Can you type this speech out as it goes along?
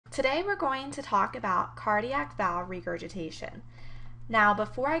Today we're going to talk about cardiac valve regurgitation. Now,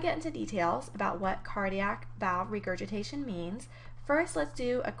 before I get into details about what cardiac valve regurgitation means, first let's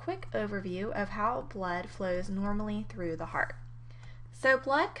do a quick overview of how blood flows normally through the heart. So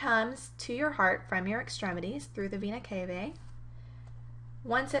blood comes to your heart from your extremities through the vena cava.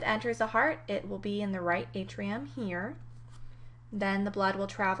 Once it enters the heart, it will be in the right atrium here. Then the blood will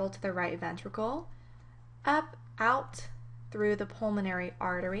travel to the right ventricle, up, out, through the pulmonary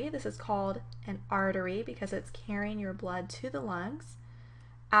artery. This is called an artery because it's carrying your blood to the lungs.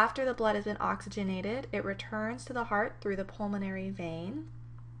 After the blood has been oxygenated, it returns to the heart through the pulmonary vein.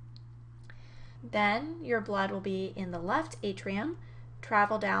 Then your blood will be in the left atrium,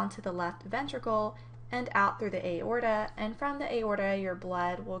 travel down to the left ventricle, and out through the aorta. And from the aorta, your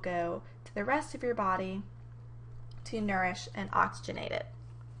blood will go to the rest of your body to nourish and oxygenate it.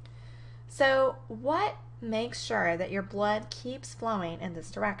 So what makes sure that your blood keeps flowing in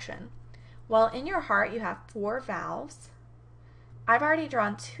this direction? Well, in your heart you have 4 valves. I've already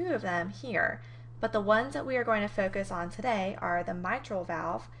drawn 2 of them here, but the ones that we are going to focus on today are the mitral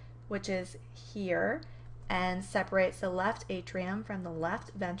valve, which is here and separates the left atrium from the left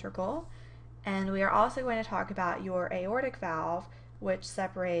ventricle, and we are also going to talk about your aortic valve, which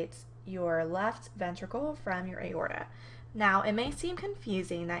separates your left ventricle from your aorta. Now, it may seem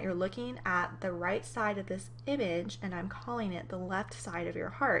confusing that you're looking at the right side of this image and I'm calling it the left side of your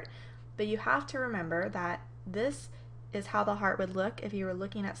heart, but you have to remember that this is how the heart would look if you were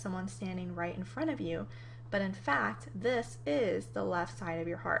looking at someone standing right in front of you, but in fact, this is the left side of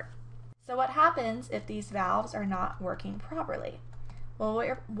your heart. So what happens if these valves are not working properly? Well,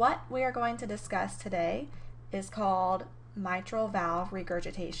 what we are going to discuss today is called mitral valve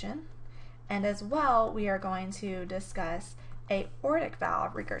regurgitation. And as well, we are going to discuss aortic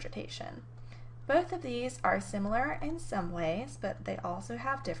valve regurgitation. Both of these are similar in some ways, but they also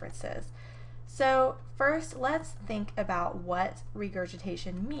have differences. So first, let's think about what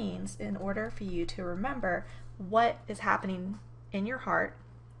regurgitation means in order for you to remember what is happening in your heart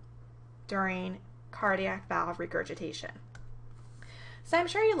during cardiac valve regurgitation. So I'm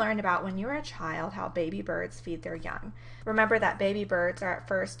sure you learned about when you were a child how baby birds feed their young. Remember that baby birds are at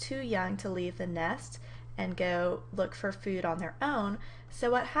first too young to leave the nest and go look for food on their own.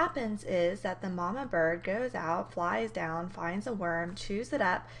 So what happens is that the mama bird goes out, flies down, finds a worm, chews it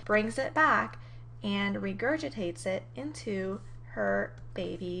up, brings it back, and regurgitates it into her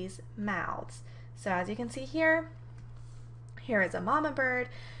baby's mouths. So as you can see here, here is a mama bird,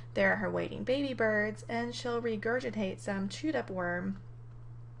 there are her waiting baby birds, and she'll regurgitate some chewed up worm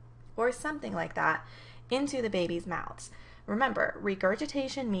or something like that into the baby's mouths. Remember,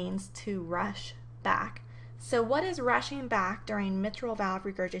 regurgitation means to rush back. So what is rushing back during mitral valve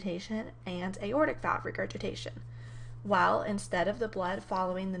regurgitation and aortic valve regurgitation? Well, instead of the blood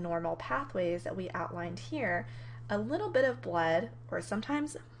following the normal pathways that we outlined here, a little bit of blood, or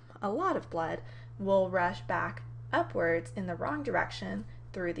sometimes a lot of blood, will rush back upwards in the wrong direction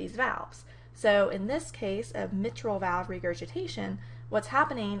through these valves. So in this case of mitral valve regurgitation, what's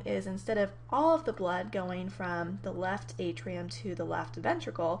happening is instead of all of the blood going from the left atrium to the left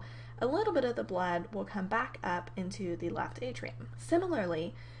ventricle, a little bit of the blood will come back up into the left atrium.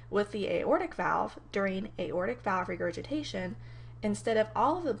 Similarly, with the aortic valve, during aortic valve regurgitation, instead of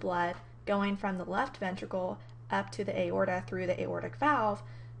all of the blood going from the left ventricle up to the aorta through the aortic valve,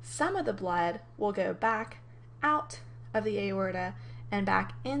 some of the blood will go back out of the aorta and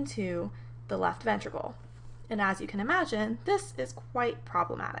back into the left ventricle. And as you can imagine, this is quite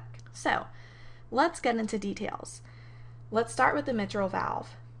problematic. So let's get into details. Let's start with the mitral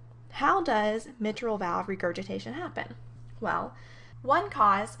valve. How does mitral valve regurgitation happen? Well, one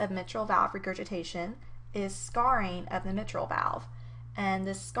cause of mitral valve regurgitation is scarring of the mitral valve. And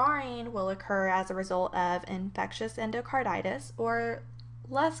this scarring will occur as a result of infectious endocarditis, or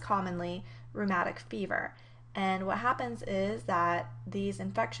less commonly, rheumatic fever. And what happens is that these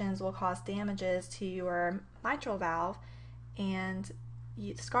infections will cause damages to your mitral valve, and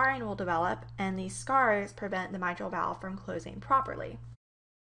scarring will develop, and these scars prevent the mitral valve from closing properly.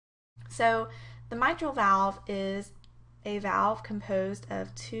 So the mitral valve is a valve composed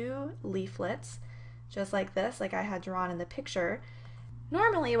of 2 leaflets, just like this, like I had drawn in the picture.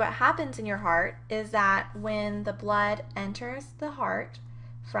 Normally what happens in your heart is that when the blood enters the heart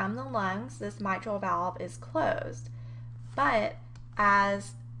from the lungs, this mitral valve is closed. But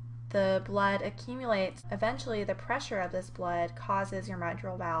as the blood accumulates, eventually the pressure of this blood causes your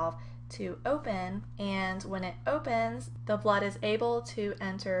mitral valve to open, and when it opens, the blood is able to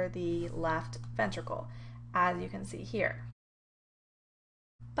enter the left ventricle, as you can see here.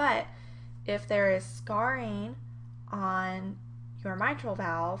 But if there is scarring on your mitral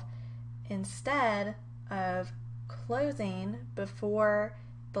valve, instead of closing before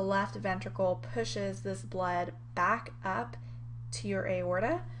the left ventricle pushes this blood back up to your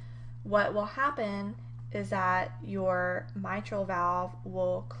aorta, what will happen is that your mitral valve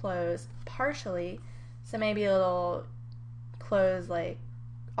will close partially. So maybe it'll close like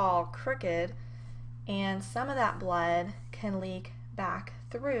all crooked, and some of that blood can leak back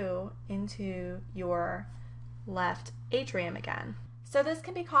through into your left atrium again. So this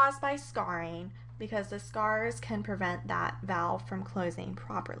can be caused by scarring, because the scars can prevent that valve from closing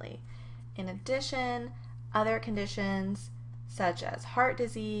properly. In addition, other conditions such as heart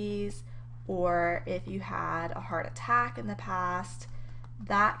disease, or if you had a heart attack in the past,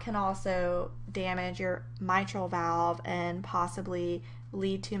 that can also damage your mitral valve and possibly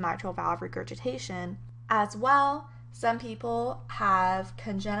lead to mitral valve regurgitation. As well, some people have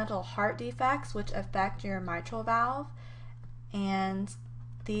congenital heart defects which affect your mitral valve, and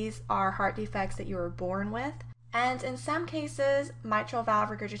these are heart defects that you were born with. And in some cases, mitral valve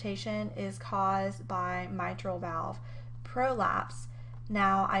regurgitation is caused by mitral valve prolapse.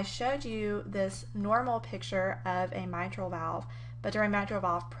 Now, I showed you this normal picture of a mitral valve, but during mitral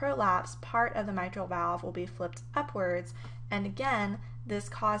valve prolapse, part of the mitral valve will be flipped upwards, and again, this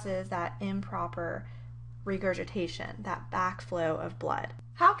causes that improper regurgitation, that backflow of blood.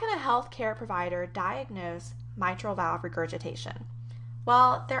 How can a healthcare provider diagnose mitral valve regurgitation?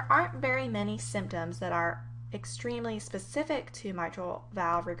 Well, there aren't very many symptoms that are extremely specific to mitral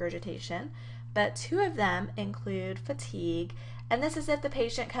valve regurgitation, but two of them include fatigue. And this is if the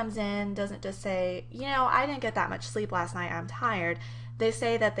patient comes in, doesn't just say, I didn't get that much sleep last night, I'm tired. They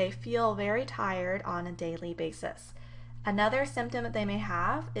say that they feel very tired on a daily basis. Another symptom that they may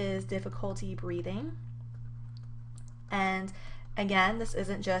have is difficulty breathing. And again, this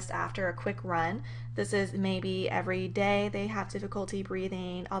isn't just after a quick run. This is maybe every day they have difficulty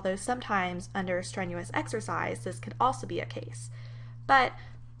breathing, although sometimes under strenuous exercise, this could also be a case. But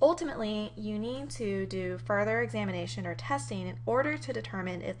ultimately, you need to do further examination or testing in order to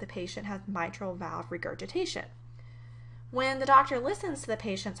determine if the patient has mitral valve regurgitation. When the doctor listens to the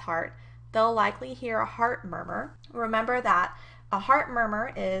patient's heart, they'll likely hear a heart murmur. Remember that a heart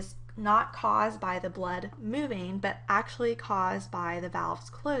murmur is not caused by the blood moving, but actually caused by the valves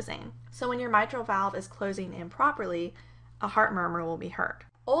closing. So when your mitral valve is closing improperly, a heart murmur will be heard.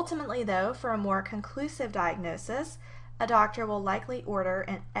 Ultimately, though, for a more conclusive diagnosis, a doctor will likely order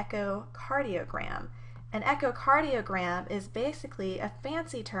an echocardiogram. An echocardiogram is basically a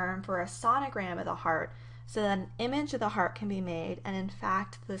fancy term for a sonogram of the heart, so that an image of the heart can be made, and in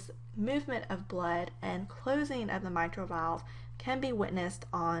fact, this movement of blood and closing of the mitral valve can be witnessed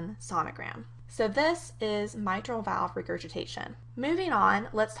on sonogram. So this is mitral valve regurgitation. Moving on,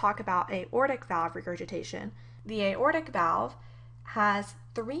 let's talk about aortic valve regurgitation. The aortic valve has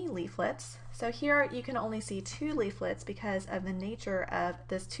 3 leaflets. So here you can only see 2 leaflets because of the nature of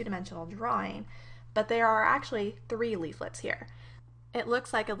this two-dimensional drawing, but there are actually 3 leaflets here. It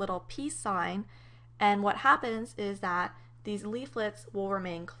looks like a little peace sign, and what happens is that these leaflets will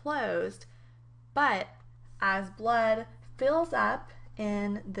remain closed, but as blood fills up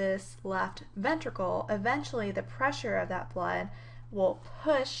in this left ventricle, eventually the pressure of that blood will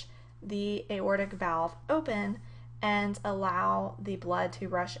push the aortic valve open and allow the blood to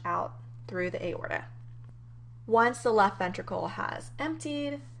rush out through the aorta. Once the left ventricle has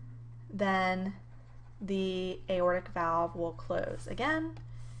emptied, then the aortic valve will close again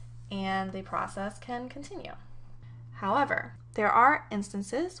and the process can continue. However, there are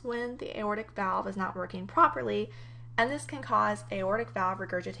instances when the aortic valve is not working properly, and this can cause aortic valve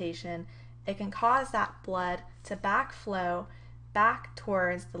regurgitation. It can cause that blood to backflow back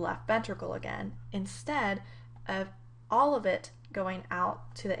towards the left ventricle again, instead of all of it going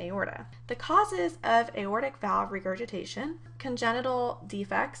out to the aorta. The causes of aortic valve regurgitation: congenital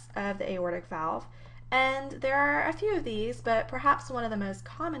defects of the aortic valve, and there are a few of these, but perhaps one of the most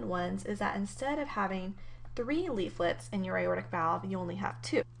common ones is that instead of having 3 leaflets in your aortic valve, you only have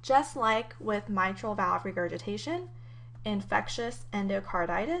 2. Just like with mitral valve regurgitation, infectious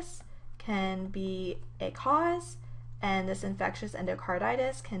endocarditis can be a cause, and this infectious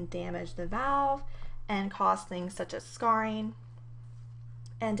endocarditis can damage the valve and cause things such as scarring.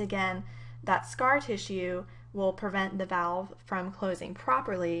 And again, that scar tissue will prevent the valve from closing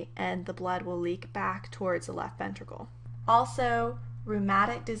properly, and the blood will leak back towards the left ventricle. Also,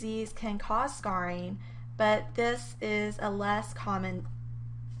 rheumatic disease can cause scarring, but this is a less common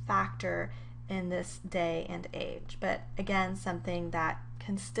factor in this day and age, but again, something that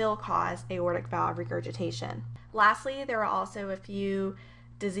can still cause aortic valve regurgitation. Lastly, there are also a few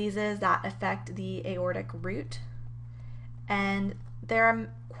diseases that affect the aortic root, And there are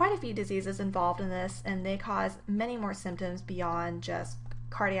quite a few diseases involved in this, and they cause many more symptoms beyond just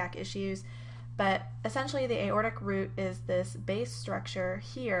cardiac issues. But essentially, the aortic root is this base structure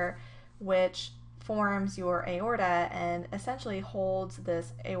here, which forms your aorta and essentially holds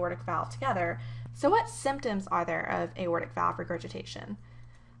this aortic valve together. So what symptoms are there of aortic valve regurgitation?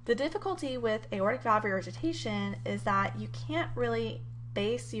 The difficulty with aortic valve regurgitation is that you can't really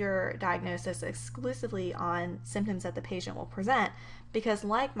base your diagnosis exclusively on symptoms that the patient will present, because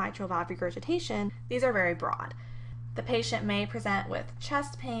like mitral valve regurgitation, these are very broad. The patient may present with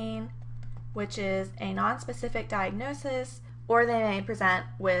chest pain, which is a nonspecific diagnosis, or they may present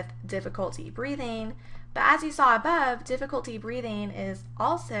with difficulty breathing. But as you saw above, difficulty breathing is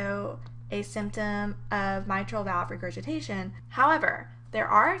also a symptom of mitral valve regurgitation. However, there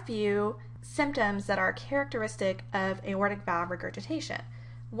are a few symptoms that are characteristic of aortic valve regurgitation,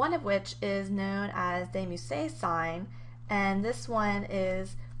 one of which is known as diagnose sign, and this one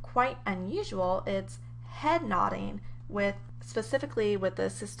is quite unusual. It's head nodding, specifically with the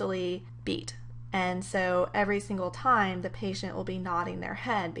systole beat. And so every single time the patient will be nodding their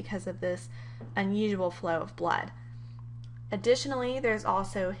head because of this unusual flow of blood. Additionally, there's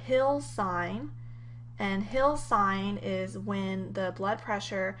also Hill sign, and Hill sign is when the blood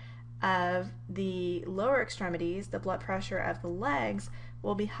pressure of the lower extremities, the blood pressure of the legs,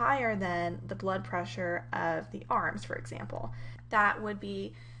 will be higher than the blood pressure of the arms, for example. That would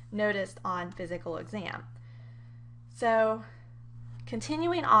be noticed on physical exam. So,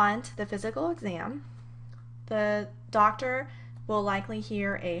 continuing on to the physical exam, the doctor will likely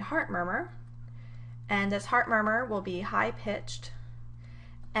hear a heart murmur, and this heart murmur will be high-pitched,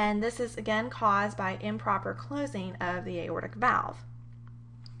 and this is again caused by improper closing of the aortic valve.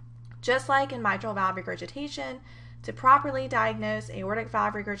 Just like in mitral valve regurgitation, to properly diagnose aortic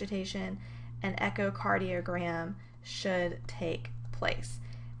valve regurgitation, an echocardiogram should take place.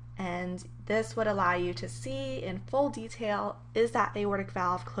 And this would allow you to see in full detail, is that aortic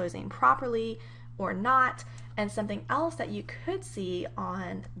valve closing properly or not? And something else that you could see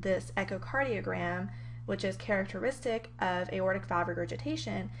on this echocardiogram, which is characteristic of aortic valve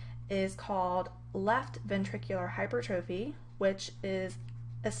regurgitation, is called left ventricular hypertrophy, which is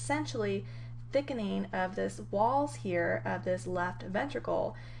essentially thickening of this walls here of this left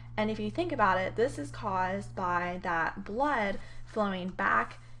ventricle. And if you think about it, this is caused by that blood flowing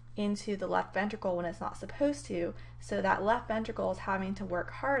back into the left ventricle when it's not supposed to, so that left ventricle is having to work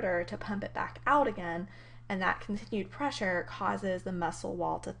harder to pump it back out again, and that continued pressure causes the muscle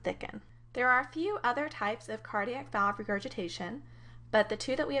wall to thicken. There are a few other types of cardiac valve regurgitation, but the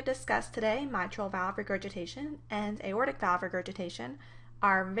two that we have discussed today, mitral valve regurgitation and aortic valve regurgitation,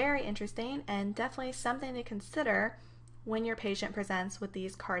 are very interesting and definitely something to consider when your patient presents with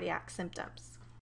these cardiac symptoms.